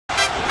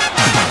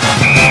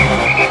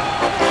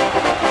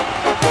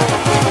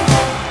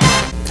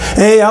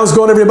Hey, how's it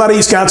going, everybody?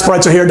 Scott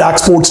Spreitzer here,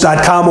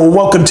 DocSports.com. Well,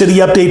 welcome to the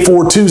update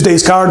for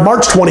Tuesday's card,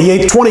 March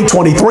 28th,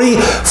 2023.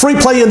 Free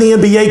play in the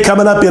NBA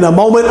coming up in a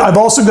moment. I've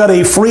also got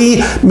a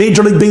free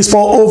Major League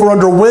Baseball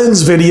over-under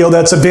wins video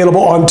that's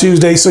available on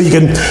Tuesday, so you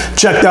can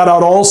check that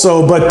out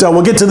also. But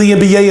we'll get to the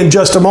NBA in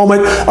just a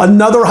moment.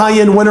 Another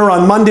high-end winner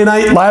on Monday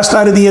night. Last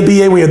night of the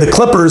NBA, we had the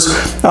Clippers.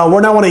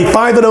 We're now on a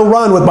 5-0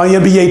 run with my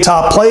NBA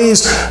top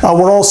plays.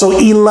 We're also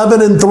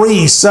 11-3,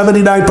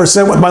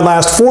 79% with my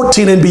last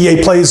 14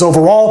 NBA plays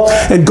overall.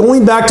 And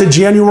going back to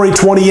January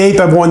 28th,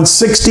 I've won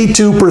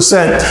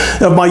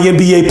 62% of my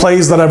NBA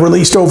plays that I've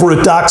released over at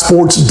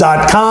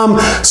DocSports.com.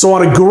 So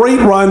on a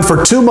great run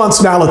for 2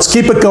 months now. Let's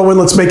keep it going.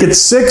 Let's make it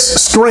 6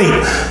 straight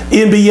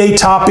NBA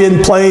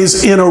top-end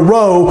plays in a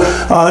row.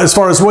 As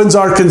far as wins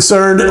are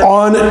concerned,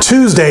 on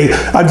Tuesday,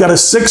 I've got a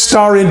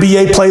 6-star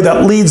NBA play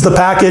that leads the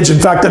package.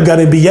 In fact, I've got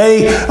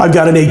NBA, I've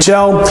got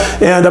NHL,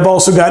 and I've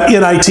also got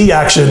NIT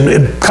action.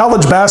 In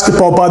college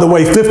basketball, by the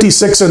way,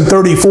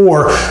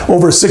 56-34,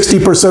 over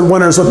 60%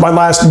 winners with my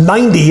last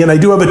 90, and I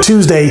do have a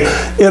Tuesday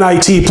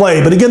NIT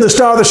play. But again, the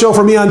star of the show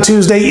for me on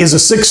Tuesday is a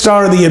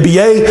 6-star in the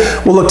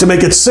NBA. We'll look to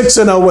make it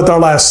 6-0 with our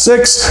last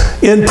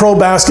 6 in pro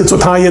baskets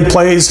with high-end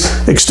plays.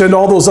 Extend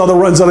all those other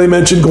runs that I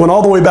mentioned, going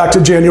all the way back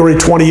to January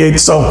 28th.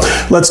 So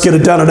let's get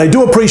it done. And I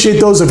do appreciate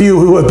those of you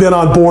who have been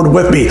on board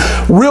with me.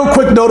 Real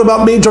quick note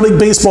about Major League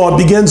Baseball. It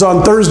begins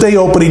on Thursday,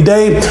 opening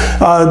day.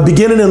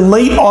 Beginning in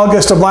late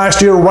August of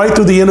last year, right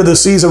through the end of the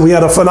season, we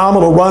had a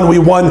phenomenal run. We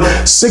won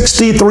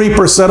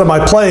 63% of my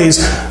plays,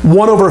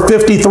 won over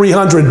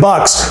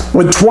 $5,300.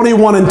 Went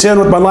 21-10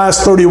 with my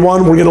last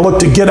 31. We're going to look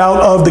to get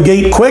out of the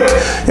gate quick.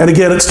 And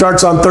again, it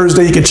starts on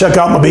Thursday. You can check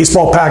out my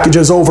baseball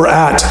packages over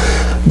at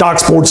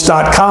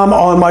DocSports.com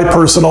on my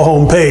personal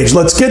homepage.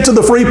 Let's get to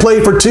the free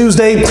play for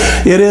Tuesday.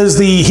 It is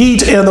the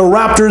Heat and the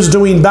Raptors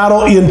doing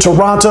battle in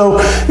Toronto.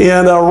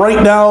 And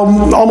right now,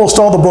 almost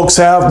all the books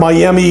have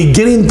Miami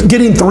getting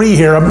 3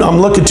 here. I'm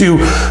looking to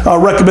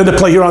recommend a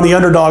play here on the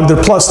underdog. They're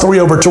 +3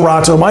 over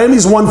Toronto.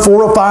 Miami's won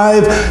 4 of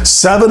 5,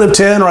 7 of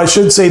 10, or I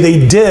should say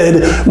they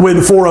did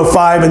win 4 of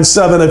 5 and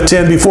 7 of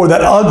 10 before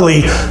that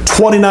ugly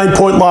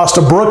 29-point loss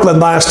to Brooklyn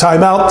last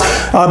time out.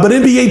 But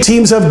NBA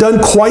teams have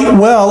done quite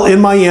well in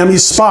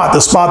Miami's spot, the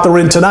spot they're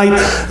in tonight.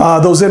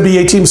 Those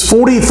NBA teams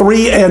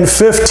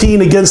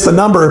 43-15 against the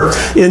number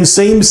in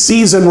same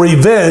season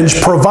revenge,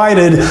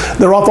 provided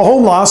they're off a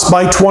home loss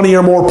by 20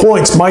 or more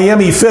points.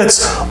 Miami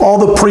fits all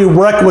the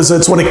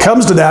prerequisites when it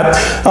comes to that.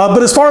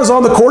 But as far as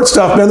on the court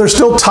stuff, man, they're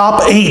still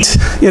top 8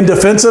 in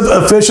defensive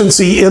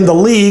efficiency in the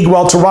league,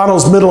 while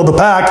Toronto's middle of the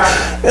pack.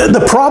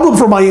 The problem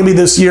for Miami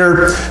this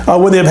year,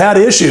 when they've had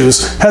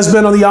issues, has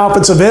been on the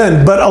offensive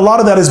end, but a lot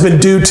of that has been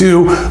due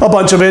to a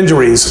bunch of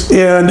injuries,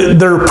 and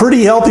they're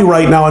pretty healthy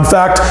right now. In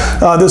fact,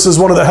 this is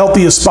one of the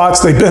healthiest spots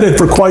they've been in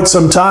for quite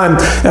some time,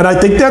 and I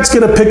think that's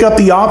going to pick up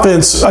the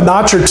offense a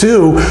notch or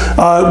two,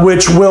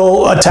 which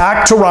will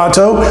attack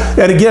Toronto.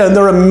 And again,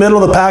 they're a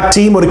middle-of-the-pack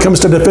team when it comes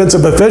to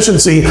defensive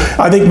efficiency.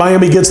 I think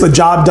Miami gets the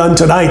job done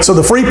tonight. So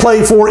the free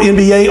play for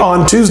NBA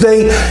on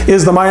Tuesday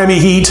is the Miami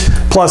Heat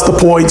plus the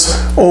points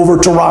over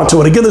Toronto.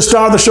 And again, the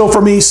star of the show for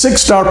me,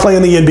 6-star play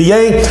in the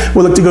NBA.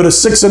 We'll look to go to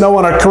 6-0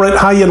 on our current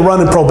high-end run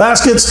in pro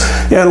baskets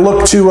and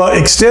look to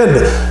extend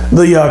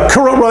the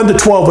current run to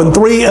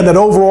 12-3 and that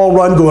overall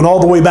run going all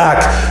the way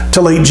back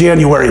to late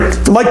January.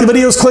 If you like the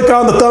videos, click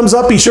on the thumbs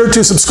up. Be sure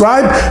to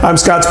subscribe. I'm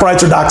Scott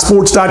Spreitzer,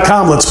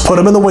 DocSports.com. Let's put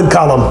them in the win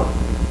column.